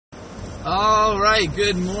All right,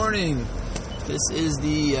 good morning. This is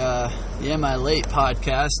the Am I Late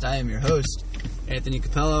podcast. I am your host, Anthony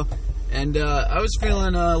Capello, and I was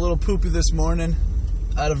feeling a little poopy this morning.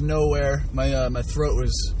 Out of nowhere, my throat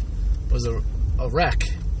was a wreck,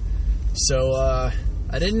 so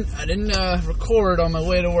I didn't record on my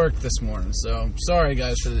way to work this morning. So sorry,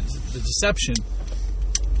 guys, for the deception.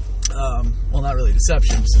 Well, not really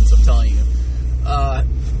deception, since I'm telling you.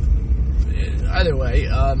 Either way,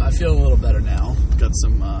 I feel a little better now. Got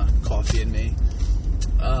some coffee in me.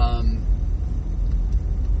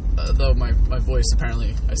 Though my voice,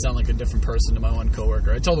 apparently, I sound like a different person to my one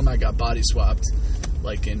coworker. I told him I got body swapped,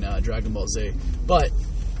 like in Dragon Ball Z. But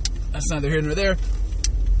that's neither here nor there.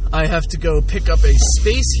 I have to go pick up a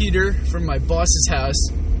space heater from my boss's house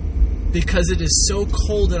because it is so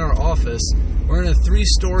cold in our office. We're in a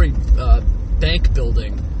 3-story bank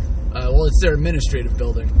building. Well, it's their administrative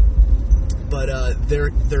building. But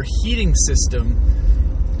their heating system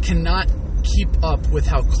cannot keep up with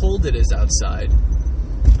how cold it is outside.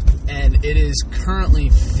 And it is currently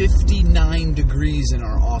 59 degrees in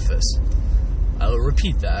our office. I will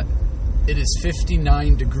repeat that. It is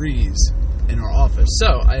 59 degrees in our office. So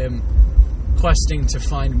I am questing to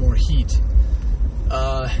find more heat.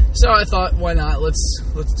 So I thought, why not?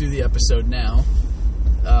 Let's do the episode now.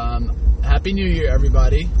 Happy New Year,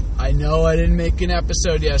 everybody. I know I didn't make an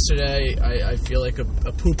episode yesterday. I feel like a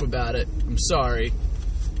poop about it. I'm sorry.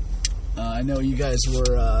 I know you guys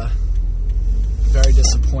were very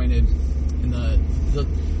disappointed in the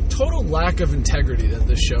total lack of integrity that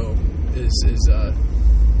this show is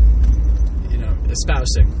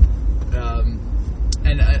espousing.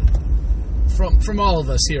 And from all of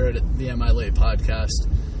us here at the Am I Late podcast,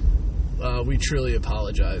 we truly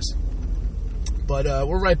apologize. But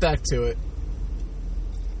we're right back to it.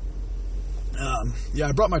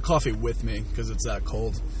 I brought my coffee with me because it's that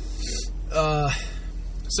cold.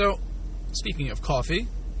 So, speaking of coffee,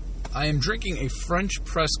 I am drinking a French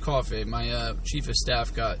press coffee. My chief of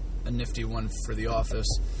staff got a nifty one for the office.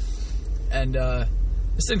 And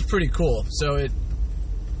this thing's pretty cool. So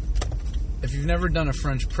if you've never done a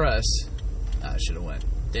French press, I should have went.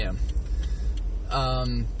 Damn.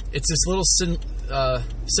 It's this little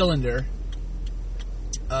cylinder.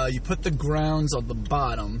 You put the grounds on the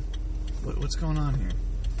bottom. What's going on here?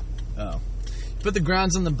 Oh. You put the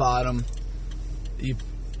grounds on the bottom.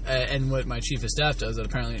 And what my chief of staff does that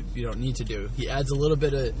apparently you don't need to do. He adds a little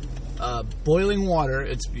bit of boiling water.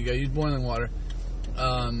 You gotta use boiling water.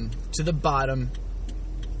 To the bottom.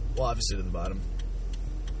 Well, obviously to the bottom.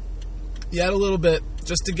 You add a little bit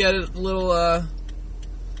just to get it a little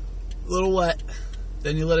wet.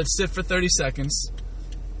 Then you let it sit for 30 seconds.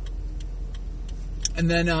 And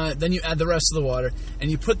then you add the rest of the water,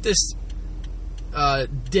 and you put this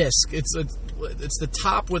disc. It's the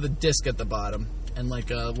top with a disc at the bottom, and like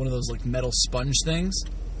one of those like metal sponge things.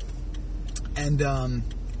 And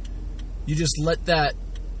you just let that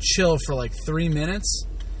chill for like 3 minutes,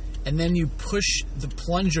 and then you push the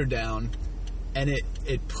plunger down, and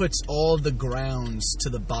it puts all the grounds to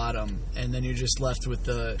the bottom, and then you're just left with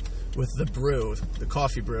the brew, the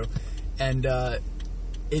coffee brew, and I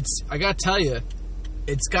gotta tell you.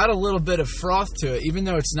 It's got a little bit of froth to it, even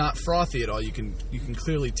though it's not frothy at all. You can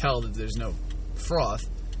clearly tell that there's no froth.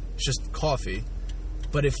 It's just coffee,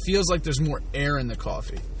 but it feels like there's more air in the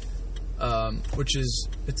coffee,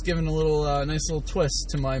 it's given a little nice little twist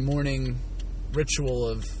to my morning ritual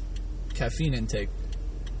of caffeine intake.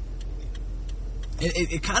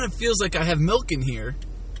 It kind of feels like I have milk in here,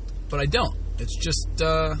 but I don't. It's just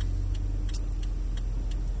did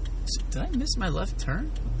I miss my left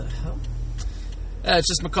turn? What the hell? It's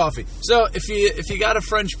just my coffee. So if you got a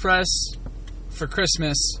French press for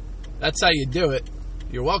Christmas, that's how you do it.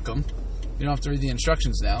 You're welcome. You don't have to read the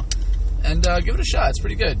instructions now. And give it a shot. It's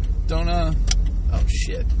pretty good. Don't oh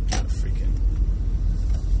shit.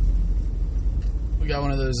 We got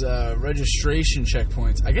one of those registration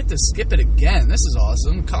checkpoints. I get to skip it again. This is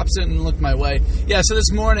awesome. Cops didn't look my way. Yeah, so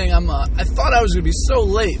this morning I thought I was going to be so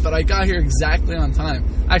late, but I got here exactly on time.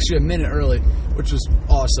 Actually a minute early, which was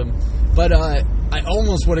awesome. But I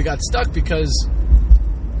almost would have got stuck because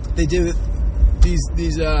they do these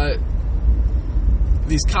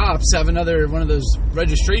cops have another one of those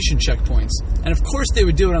registration checkpoints, and of course they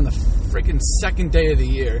would do it on the freaking second day of the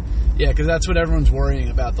year. Yeah, because that's what everyone's worrying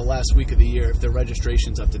about the last week of the year, if their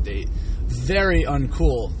registration's up to date. Very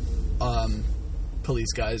uncool,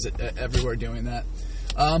 police guys everywhere doing that.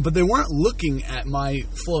 But they weren't looking at my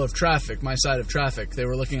flow of traffic, my side of traffic. They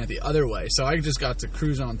were looking at the other way. So I just got to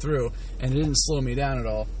cruise on through, and it didn't slow me down at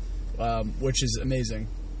all, which is amazing.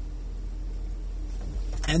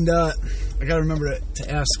 And I got to remember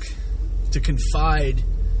to ask to confide,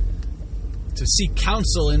 to seek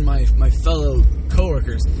counsel in my fellow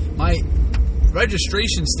coworkers. My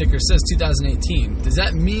registration sticker says 2018. Does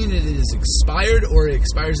that mean it is expired, or it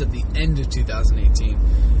expires at the end of 2018?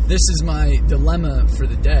 This is my dilemma for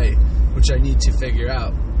the day, which I need to figure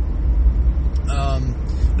out.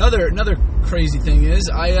 Another crazy thing is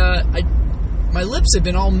my lips have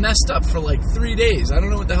been all messed up for like 3 days. I don't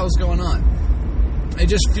know what the hell's going on. They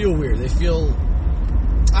just feel weird. They feel,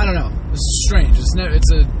 I don't know. It's strange. It's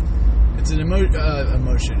an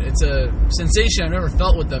emotion. It's a sensation I've never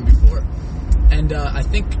felt with them before. And I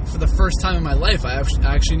think for the first time in my life, I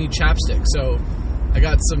actually need chapstick. So I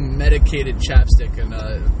got some medicated chapstick, and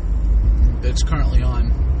it's currently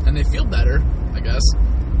on. And they feel better, I guess.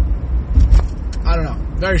 I don't know.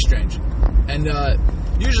 Very strange. And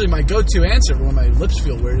usually my go-to answer when my lips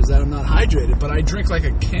feel weird is that I'm not hydrated, but I drink like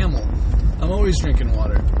a camel. I'm always drinking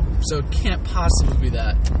water. So it can't possibly be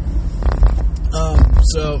that.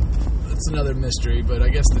 So that's another mystery, but I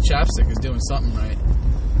guess the chapstick is doing something right.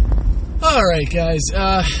 Alright, guys.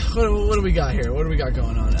 What do we got here? What do we got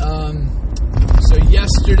going on? So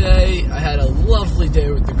yesterday, I had a lovely day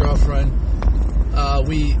with the girlfriend.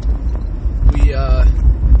 We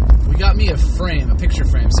got me a picture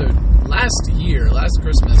frame. So last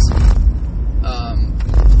Christmas,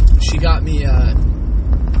 she got me a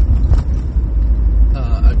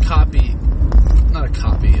copy, not a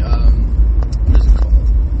copy, what is it called?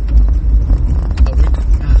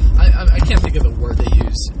 I can't think of the word they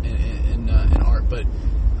use in art, but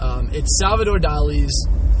it's Salvador Dali's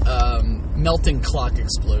Melting Clock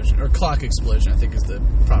Explosion, or Clock Explosion, I think is the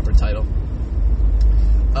proper title.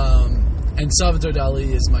 And Salvador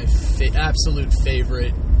Dali is my absolute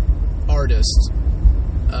favorite artist,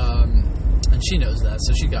 and she knows that,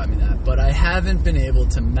 so she got me that. But I haven't been able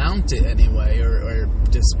to mount it anyway or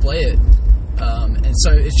display it, and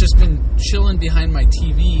so it's just been chilling behind my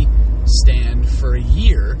TV stand for a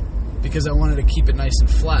year because I wanted to keep it nice and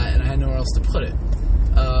flat, and I had nowhere else to put it.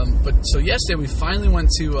 But so yesterday we finally went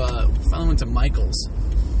to Michael's.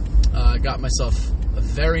 Got myself a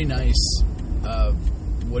very nice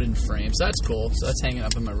wooden frame, so that's cool. So that's hanging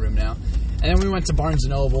up in my room now. And then we went to Barnes &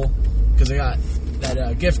 Noble because I got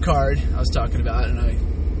that gift card I was talking about, and I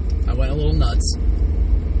went a little nuts.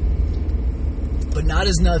 But not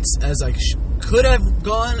as nuts as I could have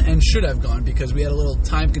gone and should have gone because we had a little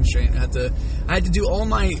time constraint. I had to do all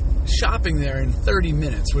my shopping there in 30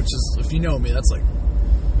 minutes, which is, if you know me, that's like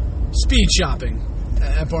speed shopping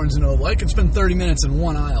at Barnes & Noble. I could spend 30 minutes in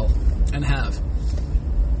one aisle and have.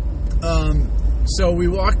 So we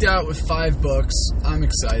walked out with 5 books. I'm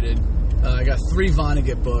excited. I got 3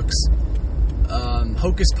 Vonnegut books.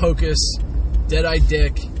 Hocus Pocus, Dead-Eye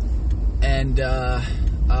Dick, and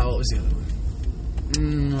what was the other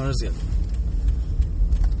one? What was the other one?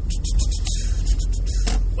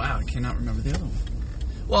 Wow, I cannot remember the other one.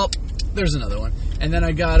 Well, there's another one. And then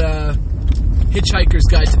I got Hitchhiker's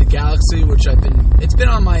Guide to the Galaxy, which it's been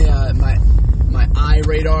on my eye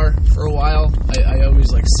radar for a while. I always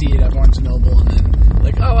see it at Barnes & Noble, and then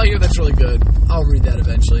oh, I hear that's really good. I'll read that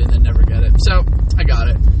eventually, and then never get it. So I got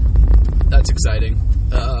it. That's exciting.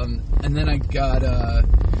 And then I got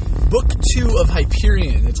book 2 of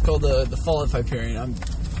Hyperion. It's called The Fall of Hyperion. I'm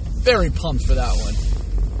very pumped for that one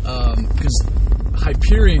because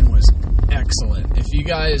Hyperion was excellent. If you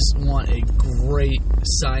guys want a great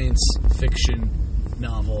science fiction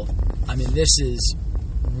novel, I mean, this is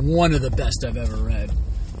one of the best I've ever read.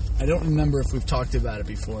 I don't remember if we've talked about it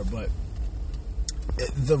before, but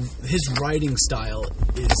his writing style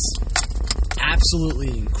is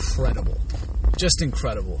absolutely incredible. Just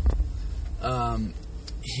incredible.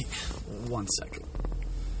 One second.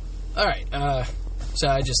 Alright,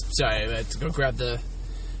 sorry, I had to go grab the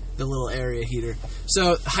little area heater.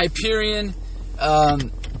 So, Hyperion,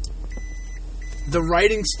 the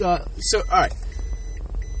writing style, so, alright.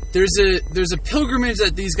 There's a pilgrimage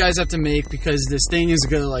that these guys have to make because this thing is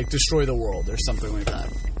gonna destroy the world or something like that.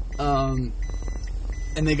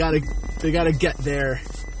 And they gotta get there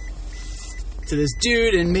to this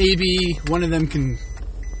dude, and maybe one of them can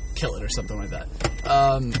kill it or something like that.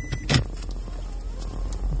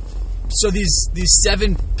 So these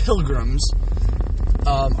 7 pilgrims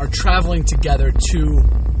are traveling together to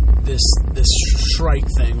this Shrike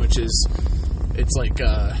thing, which is it's like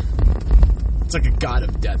a god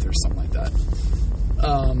of death or something like that.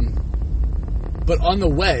 But on the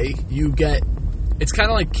way, you get, it's kind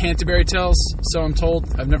of like Canterbury Tales, so I'm told.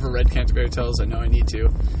 I've never read Canterbury Tales. I know I need to.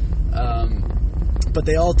 But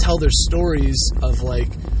they all tell their stories of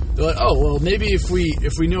they're like, oh, well, maybe if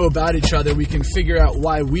we know about each other, we can figure out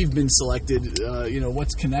why we've been selected,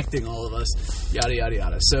 what's connecting all of us, yada, yada,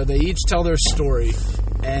 yada. So they each tell their story,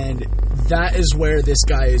 and that is where this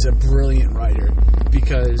guy is a brilliant writer,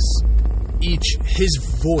 because his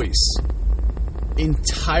voice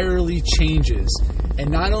entirely changes. And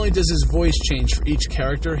not only does his voice change for each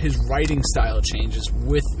character, his writing style changes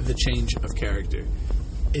with the change of character.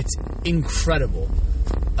 It's incredible.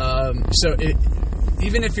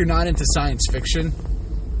 Even if you're not into science fiction,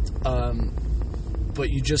 but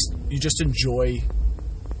you just enjoy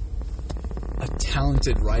a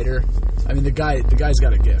talented writer. I mean, the guy's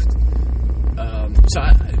got a gift.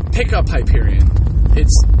 Pick up Hyperion.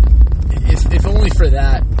 It's if only for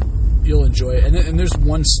that you'll enjoy it. And there's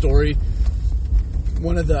one story.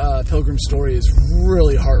 One of the Pilgrim story is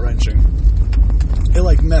really heart-wrenching.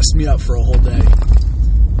 It messed me up for a whole day.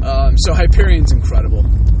 So Hyperion's incredible.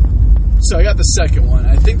 So I got the second one.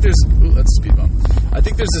 I think there's that's a speed bump. I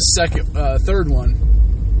think there's a third one.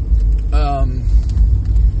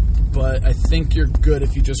 But I think you're good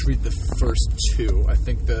if you just read the first two. I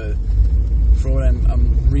think for what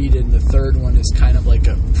I'm reading, the third one is kind of like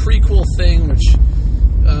a prequel thing, which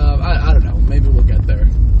I don't know. Maybe we'll get there.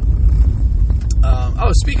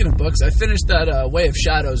 Speaking of books, I finished that Way of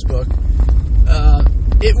Shadows book.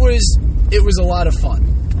 It was a lot of fun.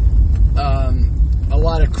 A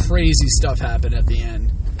lot of crazy stuff happened at the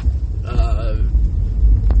end.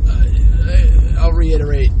 I'll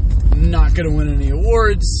reiterate, not going to win any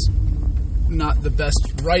awards, not the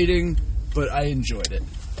best writing, but I enjoyed it.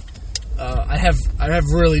 I have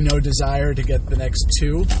really no desire to get the next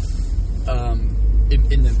two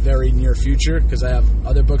in the very near future, because I have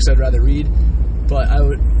other books I'd rather read. But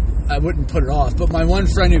I wouldn't put it off. But my one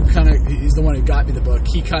friend he's the one who got me the book,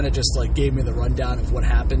 he kind of just gave me the rundown of what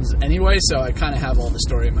happens anyway, so I kind of have all the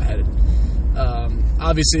story in my head.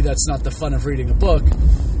 Obviously that's not the fun of reading a book,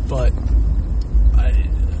 but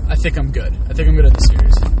I think I'm good. I think I'm good at the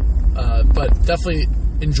series. But definitely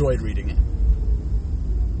enjoyed reading it.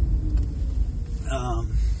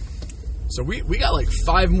 So we got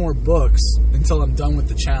 5 more books until I'm done with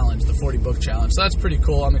the challenge, the 40 book challenge. So that's pretty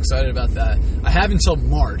cool. I'm excited about that. I have until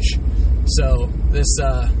March. So this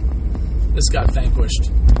got vanquished,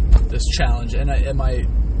 this challenge. And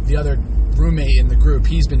the other roommate in the group,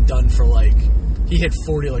 he's been done for he hit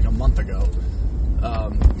 40 a month ago.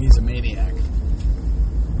 He's a maniac.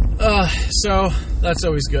 So that's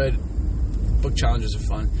always good. Book challenges are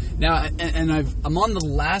fun. Now, and I'm on the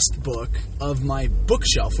last book of my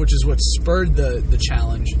bookshelf, which is what spurred the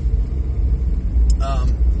challenge.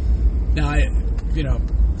 Now,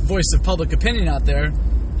 voice of public opinion out there,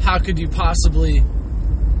 how could you possibly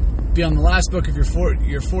be on the last book of your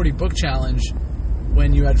 40 book challenge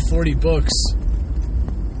when you had 40 books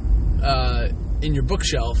in your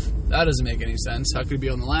bookshelf? That doesn't make any sense. How could you be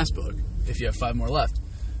on the last book if you have 5 more left?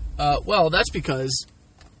 Well, that's because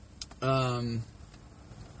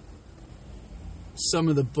some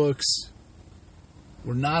of the books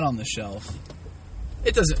were not on the shelf.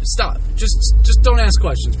 It doesn't stop. Just don't ask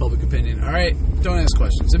questions, public opinion. All right, don't ask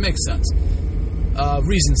questions. It makes sense.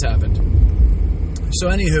 Reasons happened. So,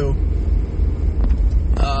 anywho,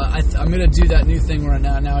 I'm gonna do that new thing where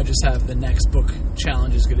now I just have the next book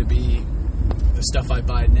challenge is gonna be the stuff I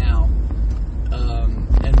buy now,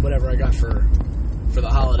 and whatever I got for the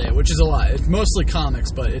holiday, which is a lot. It's mostly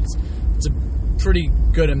comics, but it's a pretty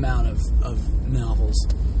good amount of novels.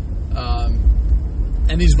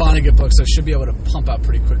 And these Vonnegut books I should be able to pump out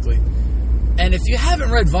pretty quickly. And if you haven't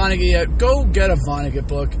read Vonnegut yet, go get a Vonnegut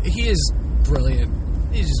book. He is brilliant.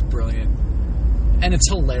 He's just brilliant. And it's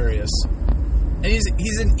hilarious. And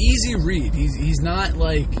he's an easy read. He's not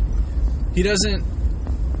he doesn't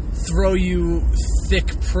throw you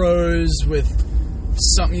thick prose with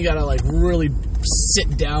something you gotta really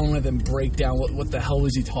sit down with and break down what the hell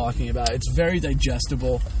was he talking about. It's very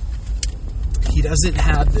digestible. He doesn't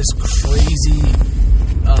have this crazy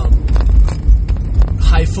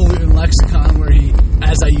highfalutin lexicon where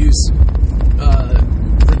as I use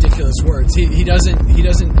ridiculous words. He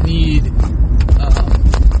doesn't need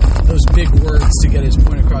those big words to get his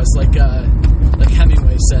point across. Like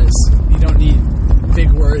Hemingway says, you don't need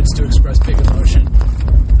big words to express big emotion.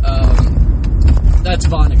 That's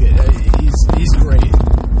Vonnegut. He's great.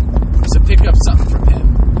 So pick up something from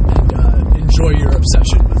him and enjoy your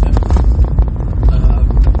obsession with him.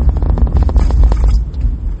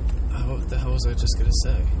 What the hell was I just gonna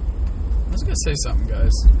say? I was gonna say something,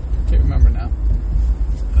 guys. Can't remember now.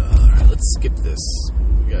 Alright, let's skip this.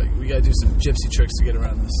 We gotta do some gypsy tricks to get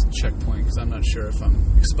around this checkpoint because I'm not sure if I'm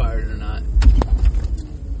expired or not.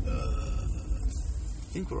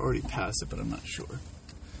 I think we're already past it, but I'm not sure.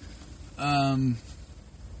 And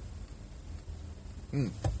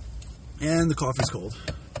the coffee's cold.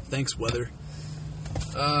 Thanks, weather.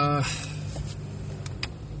 Man,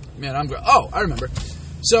 I remember.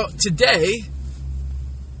 So today,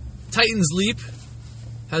 Titans Leap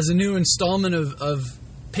has a new installment of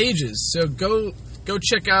pages. So go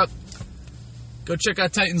check out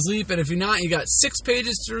Titans Leap, and if you're not, you got 6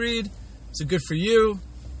 pages to read. So good for you.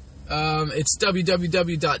 It's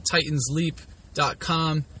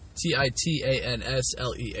www.titansleap.com,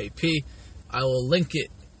 TITANSLEAP. I will link it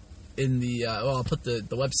in the I'll put the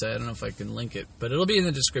website. I don't know if I can link it, but it'll be in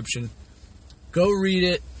the description. Go read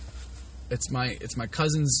it. It's my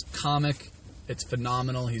cousin's comic. It's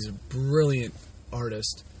phenomenal. He's a brilliant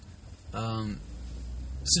artist. So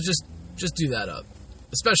just do that up,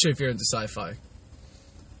 especially if you're into sci-fi.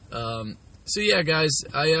 So yeah, guys,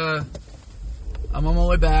 I'm on my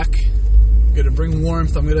way back. I'm gonna bring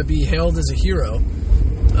warmth. I'm gonna be hailed as a hero.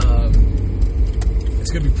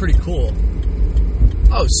 It's gonna be pretty cool.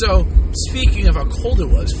 Oh, so speaking of how cold it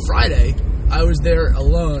was, Friday I was there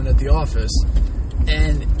alone at the office,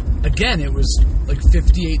 and again it was like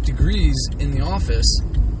 58 degrees in the office.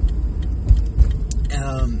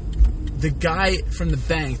 The guy from the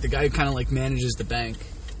bank, the guy who kind of like manages the bank,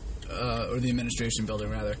 or the administration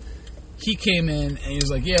building rather, he came in and he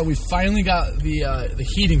was like, "Yeah, we finally got the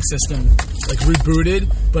heating system like rebooted,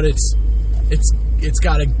 but it's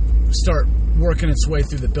got to start working its way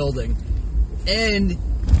through the building." And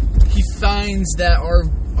he finds that our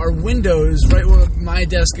windows, right where my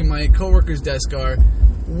desk and my coworker's desk are,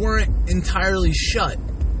 weren't entirely shut.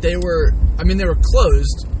 They were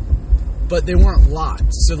closed, but they weren't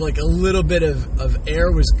locked. So like a little bit of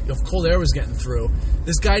cold air was getting through.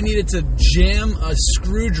 This guy needed to jam a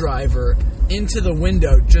screwdriver into the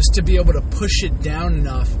window just to be able to push it down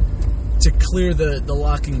enough to clear the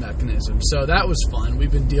locking mechanism. So that was fun.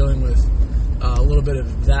 We've been dealing with a little bit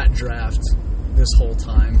of that draft this whole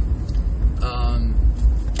time.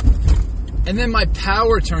 And then my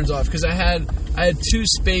power turns off because I had 2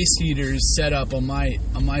 space heaters set up on my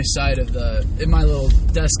side of in my little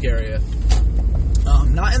desk area.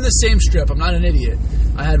 Not in the same strip. I'm not an idiot.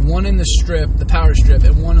 I had one in the strip, the power strip,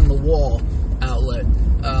 and one in the wall outlet.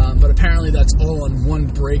 But apparently that's all on one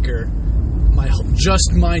breaker.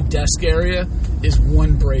 Just my desk area is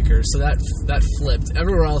one breaker, so that flipped.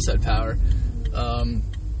 Everywhere else had power.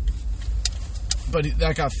 But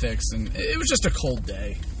that got fixed, and it was just a cold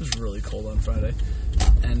day. It was really cold on Friday,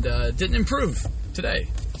 and didn't improve today.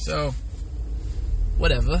 So,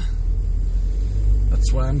 whatever.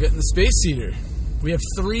 That's why I'm getting the space heater. We have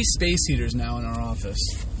 3 space heaters now in our office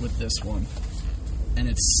with this one, and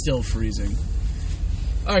it's still freezing.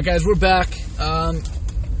 All right, guys, we're back.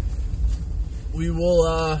 We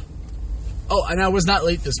will. Oh, and I was not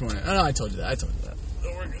late this morning. Oh, no, I told you that. Oh,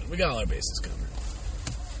 we're good. We got all our bases covered.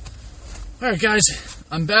 All right, guys,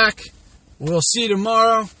 I'm back. We'll see you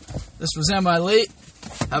tomorrow. This was Am I Late?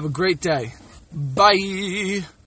 Have a great day. Bye.